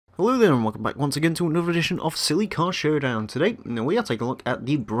Hello there and welcome back once again to another edition of Silly Car Showdown. Today we are taking a look at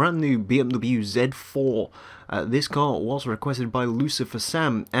the brand new BMW Z4. This car was requested by Lucifer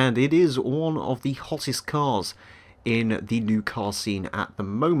Sam and it is one of the hottest cars in the new car scene at the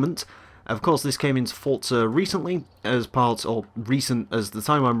moment. Of course, this came into Forza recently as part, or recent as the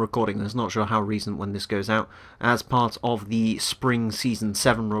time I'm recording this, not sure how recent when this goes out, as part of the Spring Season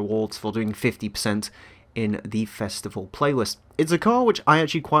 7 rewards for doing 50% in the festival playlist. It's a car which I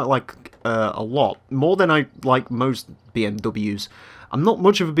actually quite like a lot, more than I like most BMWs. I'm not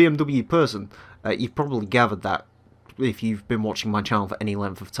much of a BMW person, you've probably gathered that if you've been watching my channel for any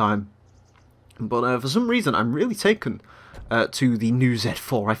length of time. But for some reason I'm really taken to the new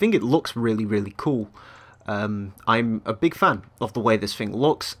Z4. I think it looks really cool. I'm a big fan of the way this thing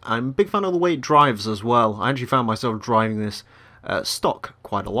looks. I'm a big fan of the way it drives as well. I actually found myself driving this stock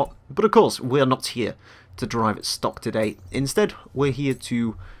quite a lot. But of course, we're not here to drive it stock today. Instead, we're here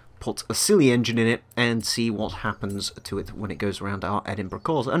to put a silly engine in it and see what happens to it when it goes around our Edinburgh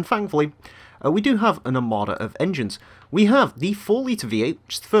course. And thankfully, we do have an armada of engines. We have the 4-litre V8,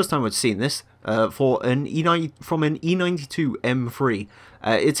 which is the first time I've seen this, for an from an E92 M3.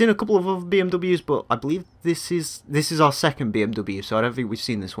 It's in a couple of other BMWs, but I believe this is our second BMW, so I don't think we've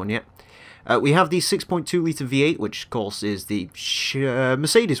seen this one yet. We have the 6.2-litre V8, which of course is the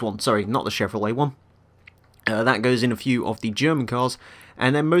Mercedes one, sorry, not the Chevrolet one. That goes in a few of the German cars.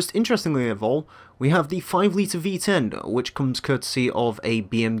 And then most interestingly of all, we have the 5-litre V10, which comes courtesy of a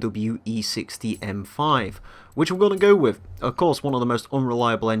BMW E60 M5, which we're going to go with. Of course, one of the most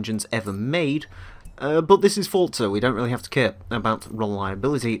unreliable engines ever made, but this is Forza, we don't really have to care about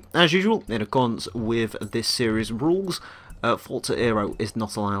reliability. As usual, in accordance with this series rules, Forza Aero is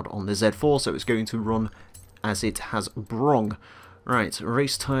not allowed on the Z4, so it's going to run as it has brung. Right,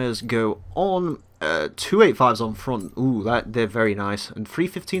 race tyres go on, 285s on front, ooh, they're very nice, and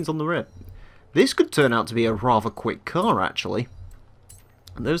 315s on the rear. This could turn out to be a rather quick car, actually.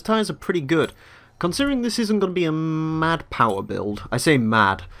 And those tyres are pretty good. Considering this isn't going to be a mad power build, I say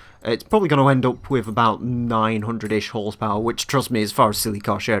mad, it's probably going to end up with about 900-ish horsepower, which, trust me, as far as Silly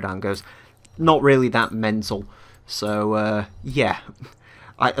Car Showdown goes, not really that mental. So, yeah,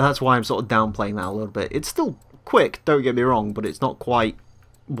 that's why I'm sort of downplaying that a little bit. It's still quick, don't get me wrong, but it's not quite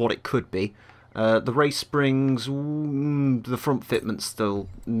what it could be. The race springs, the front fitment's still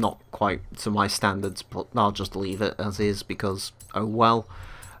not quite to my standards, but I'll just leave it as is because, oh well.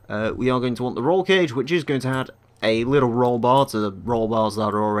 We are going to want the roll cage, which is going to add a little roll bar to the roll bars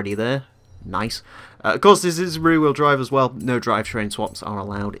that are already there. Nice. Of course, this is rear-wheel drive as well. No drivetrain swaps are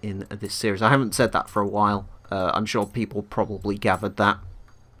allowed in this series. I haven't said that for a while. I'm sure people probably gathered that.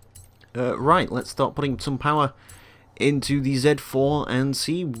 Right, let's start putting some power into the Z4 and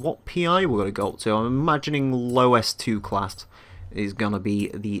see what PI we're going to go up to. I'm imagining low S2 class is going to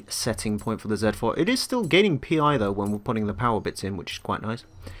be the setting point for the Z4. It is still gaining PI though when we're putting the power bits in, which is quite nice.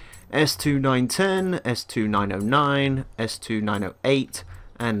 S2 910, S2 909, S2 908,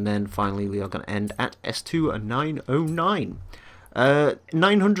 and then finally we are going to end at S2 909.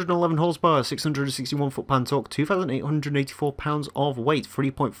 911 horsepower, 661 foot-pound torque, 2,884 pounds of weight,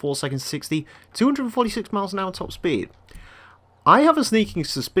 3.4 seconds to 60, 246 miles an hour top speed. I have a sneaking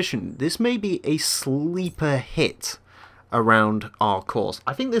suspicion this may be a sleeper hit around our course.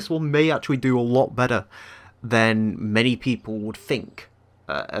 I think this one may actually do a lot better than many people would think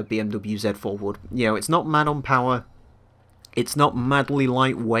a BMW Z4 would. You know, it's not mad on power, it's not madly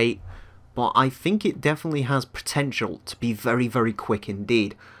lightweight, but I think it definitely has potential to be very quick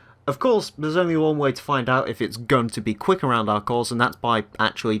indeed. Of course, there's only one way to find out if it's going to be quick around our course, and that's by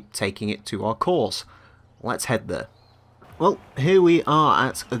actually taking it to our course. Let's head there. Well, here we are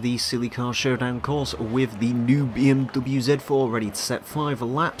at the Silly Car Showdown course with the new BMW Z4 ready to set 5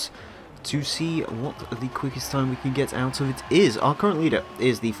 laps to see what the quickest time we can get out of it is. Our current leader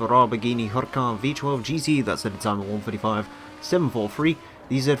is the Ferrari Huracan V12 GT, that's at a time of 1:35.743.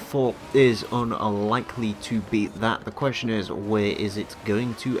 The Z4 is unlikely to beat that. The question is, where is it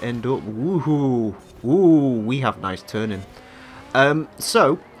going to end up? Woohoo! Ooh, we have nice turning.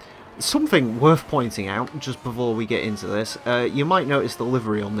 So, something worth pointing out, just before we get into this, you might notice the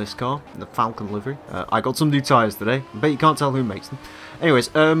livery on this car, the Falcon livery. I got some new tyres today, but you can't tell who makes them. Anyways,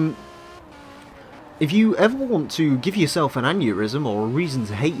 if you ever want to give yourself an aneurysm, or a reason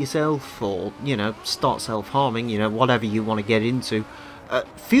to hate yourself, or, you know, start self-harming, you know, whatever you want to get into,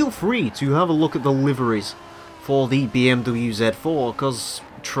 feel free to have a look at the liveries for the BMW Z4, because,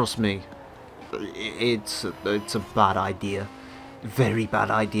 trust me, it's a bad idea. Very bad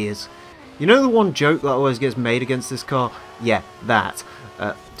ideas. You know the one joke that always gets made against this car? Yeah, that.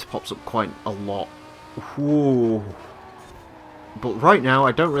 It pops up quite a lot. Ooh. But right now,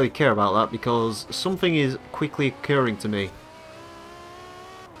 I don't really care about that because something is quickly occurring to me.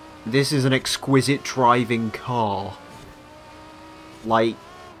 This is an exquisite driving car. Like,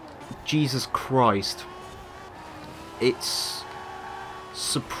 Jesus Christ. It's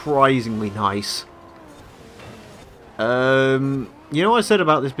surprisingly nice. You know what I said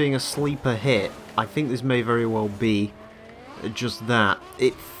about this being a sleeper hit? I think this may very well be just that.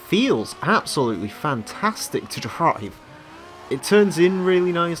 It feels absolutely fantastic to drive. It turns in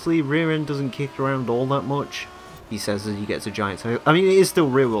really nicely, rear end doesn't kick around all that much, he says as he gets a giant tail. I mean, it is still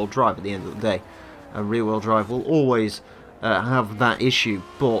rear wheel drive at the end of the day. Rear wheel drive will always have that issue,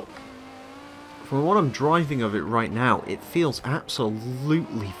 but from what I'm driving of it right now, it feels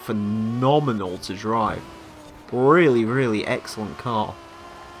absolutely phenomenal to drive. Really, really excellent car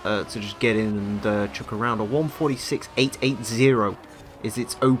to just get in and chuck around. A 146.880 is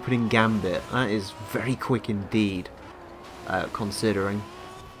its opening gambit. That is very quick indeed, considering.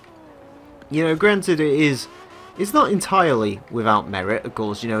 You know, granted it's not entirely without merit, of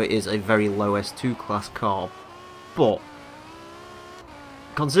course, you know, it is a very low S2 class car, but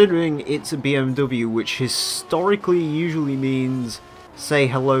considering it's a BMW, which historically usually means say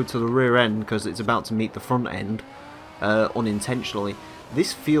hello to the rear end because it's about to meet the front end unintentionally,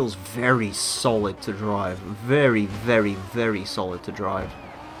 this feels very solid to drive. Very, very, very solid to drive.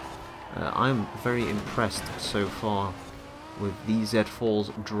 I'm very impressed so far with the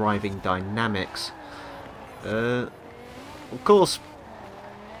Z4's driving dynamics. Of course,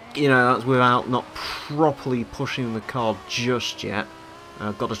 you know, that's without not properly pushing the car just yet.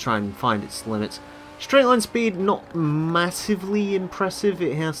 I've got to try and find its limits. Straight line speed, not massively impressive,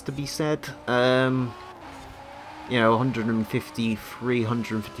 it has to be said. You know, 153,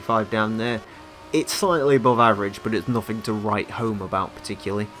 155 down there. It's slightly above average, but it's nothing to write home about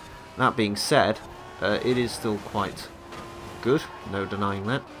particularly. That being said, it is still quite good, no denying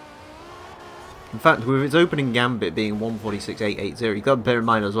that. In fact, with its opening gambit being 146.880, you've got to bear in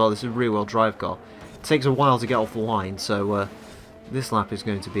mind as well, this is a rear-wheel drive car. It takes a while to get off the line, so this lap is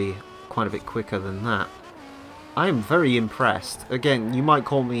going to be quite a bit quicker than that. I am very impressed. Again, you might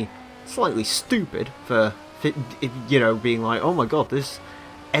call me slightly stupid for, you know, being like, oh my god, this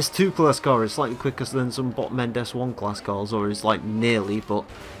S2 class car is slightly quicker than some bottom end S1 class cars, or is like nearly, but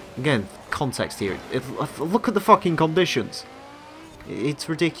again, context here. Look at the fucking conditions. It's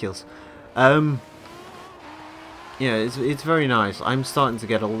ridiculous. Yeah, it's very nice. I'm starting to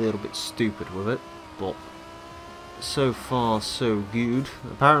get a little bit stupid with it, but so far so good.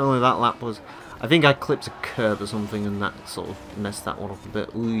 Apparently that lap was, I think I clipped a curb or something and that sort of messed that one up a bit.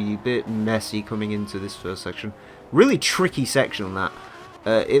 Ooh, a bit messy coming into this first section. Really tricky section that.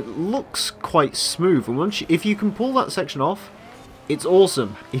 It looks quite smooth, and once if you can pull that section off, it's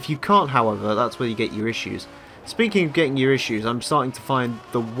awesome. If you can't, however, that's where you get your issues. Speaking of getting your issues, I'm starting to find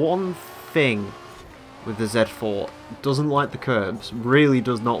the one thing with the Z4 doesn't like the curbs, really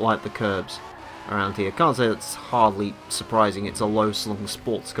does not like the curbs around here. Can't say that's hardly surprising. It's a low-slung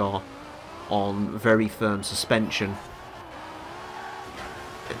sports car on very firm suspension.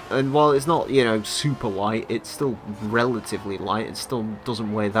 And while it's not, you know, super light, it's still relatively light. It still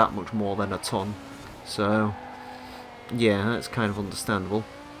doesn't weigh that much more than a ton. So, yeah, that's kind of understandable.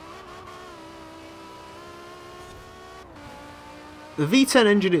 The V10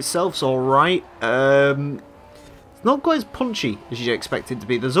 engine itself's alright. It's not quite as punchy as you'd expect it to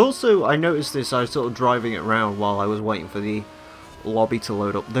be. There's also, I noticed this, I was sort of driving it around while I was waiting for the lobby to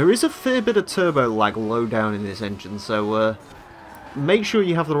load up. There is a fair bit of turbo lag low down in this engine, so make sure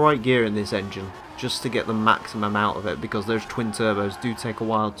you have the right gear in this engine just to get the maximum out of it, because those twin turbos do take a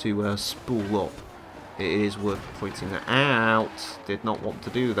while to spool up. It is worth pointing that out. Did not want to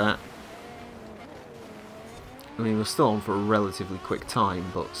do that. I mean, we're still on for a relatively quick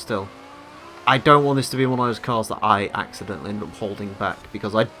time, but still. I don't want this to be one of those cars that I accidentally end up holding back,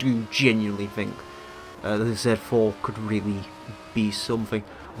 because I do genuinely think the Z4 could really be something.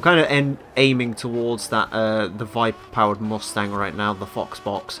 I'm kind of aiming towards that the Viper-powered Mustang right now, the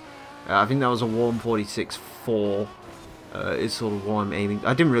Foxbox. I think that was a 146.4 is sort of what I'm aiming.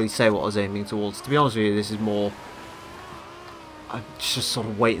 I didn't really say what I was aiming towards. To be honest with you, this is more... I just sort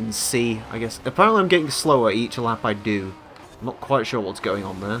of wait and see, I guess. Apparently I'm getting slower each lap I do. I'm not quite sure what's going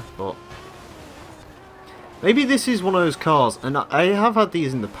on there, but... maybe this is one of those cars, and I have had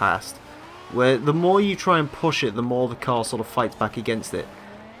these in the past, where the more you try and push it, the more the car sort of fights back against it.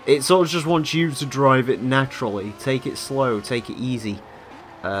 It sort of just wants you to drive it naturally. Take it slow, take it easy.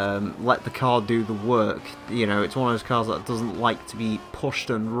 Let the car do the work. You know, it's one of those cars that doesn't like to be pushed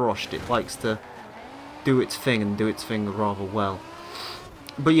and rushed. It likes to do its thing, and do its thing rather well.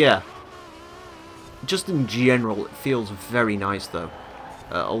 But yeah, just in general, it feels very nice though.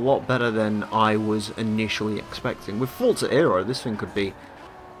 A lot better than I was initially expecting. With Forza Aero, this thing could be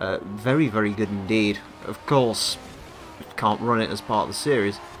very, very good indeed. Of course, can't run it as part of the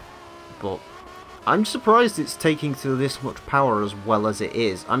series, but I'm surprised it's taking to this much power as well as it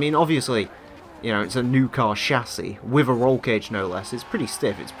is. I mean, obviously, you know, it's a new car chassis with a roll cage, no less. It's pretty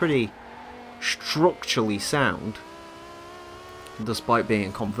stiff. It's pretty structurally sound, despite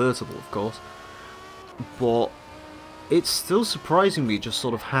being convertible, of course. But it's still surprising me just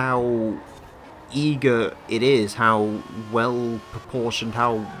sort of how eager it is, how well proportioned,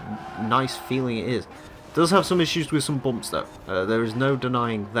 how nice feeling it is. It does have some issues with some bumps though. There is no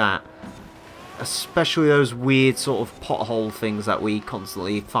denying that. Especially those weird sort of pothole things that we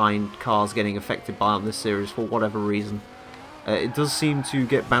constantly find cars getting affected by on this series for whatever reason. It does seem to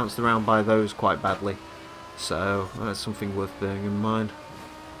get bounced around by those quite badly. So that's something worth bearing in mind.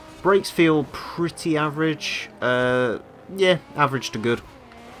 Brakes feel pretty average. Yeah, average to good.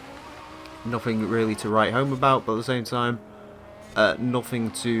 Nothing really to write home about, but at the same time,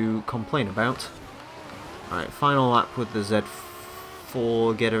 nothing to complain about. Alright, final lap with the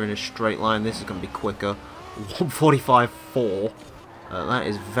Z4. Get her in a straight line. This is going to be quicker. 1:45.4. That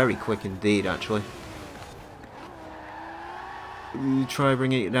is very quick indeed, actually. Try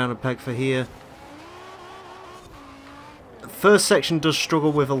bringing it down a peg for here. First section does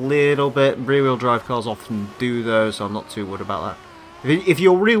struggle with a little bit. Rear-wheel drive cars often do though, so I'm not too worried about that. If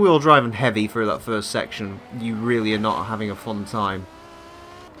you're rear-wheel driving heavy through that first section, you really are not having a fun time.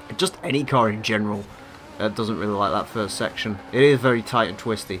 Just any car in general doesn't really like that first section. It is very tight and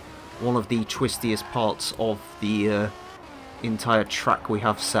twisty. One of the twistiest parts of the entire track we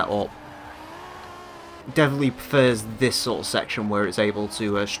have set up. Definitely prefers this sort of section where it's able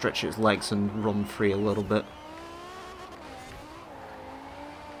to stretch its legs and run free a little bit.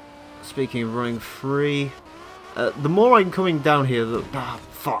 Speaking of running free, the more I'm coming down here,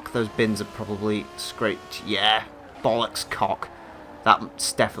 fuck, those bins are probably scraped. Yeah, bollocks cock.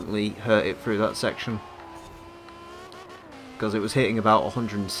 That's definitely hurt it through that section. Because it was hitting about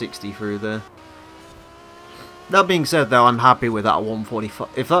 160 through there. That being said though, I'm happy with that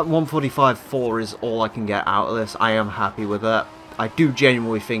 145. If that 145.4 is all I can get out of this, I am happy with that. I do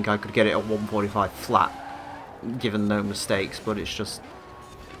genuinely think I could get it at 145 flat, given no mistakes, but it's just,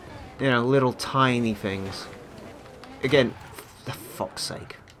 you know, little tiny things. Again, for fuck's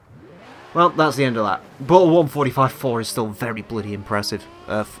sake. Well, that's the end of that. But a 145.4 is still very bloody impressive,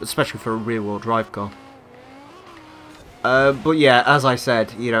 especially for a rear-wheel drive car. But yeah, as I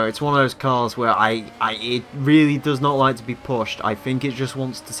said, you know, it's one of those cars where it really does not like to be pushed. I think it just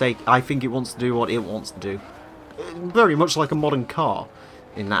wants to I think it wants to do what it wants to do. Very much like a modern car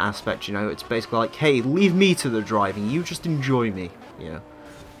in that aspect, you know. It's basically like, hey, leave me to the driving, you just enjoy me, you know.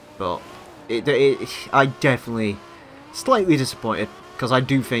 But I definitely slightly disappointed, because I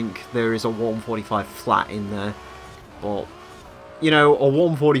do think there is a 145 flat in there. But, you know, a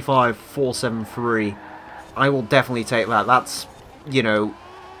 145.473, I will definitely take that. That's, you know,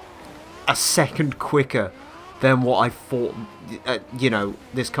 a second quicker than what I thought, you know,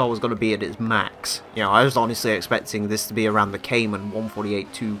 this car was going to be at its max. You know, I was honestly expecting this to be around the Cayman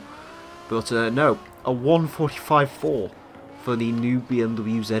 148.2, but no, a 145.4 for the new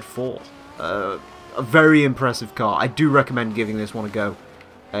BMW Z4. A very impressive car. I do recommend giving this one a go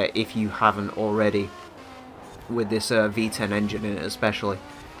if you haven't already, with this V10 engine in it especially.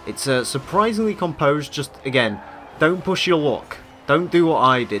 It's surprisingly composed. Just, again, don't push your luck. Don't do what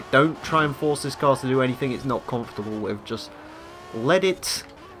I did. Don't try and force this car to do anything it's not comfortable with. Just let it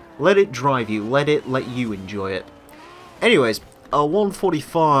drive you. Let you enjoy it. Anyways, a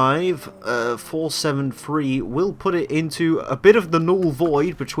 145.473 will put it into a bit of the null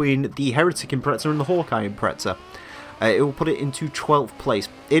void between the Heretic Impreza and the Hawkeye Impreza. It will put it into 12th place.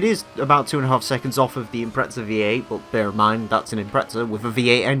 It is about 2.5 seconds off of the Impreza V8, but bear in mind that's an Impreza with a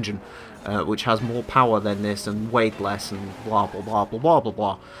V8 engine, which has more power than this and weighed less and blah blah blah blah blah blah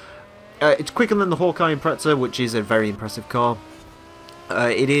blah. It's quicker than the Hawkeye Impreza, which is a very impressive car.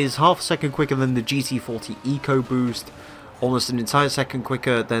 It is half a second quicker than the GT40 EcoBoost, almost an entire second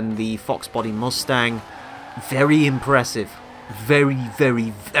quicker than the Fox Body Mustang. Very impressive. Very,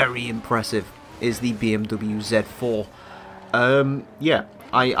 very, very impressive is the BMW Z4. Yeah,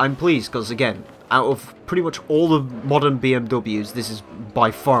 I'm pleased, because again, out of pretty much all the modern BMWs, this is by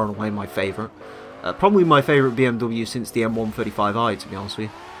far and away my favourite. Probably my favourite BMW since the M135i, to be honest with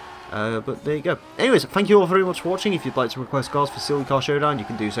you. But there you go. Anyways, thank you all very much for watching. If you'd like to request cars for Silly Car Showdown, you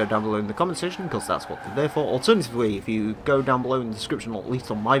can do so down below in the comment section, because that's what they're there for. Alternatively, if you go down below in the description, or at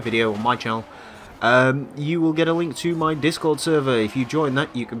least on my video on my channel, you will get a link to my Discord server. If you join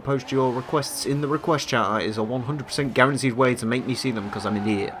that, you can post your requests in the request chat. It is a 100% guaranteed way to make me see them, because I'm an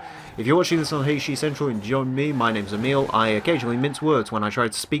idiot. If you're watching this on Heishi Central and join me, my name's Emile. I occasionally mince words when I try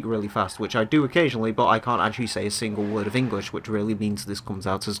to speak really fast, which I do occasionally, but I can't actually say a single word of English, which really means this comes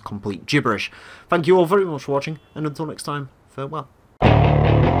out as complete gibberish. Thank you all very much for watching, and until next time, farewell.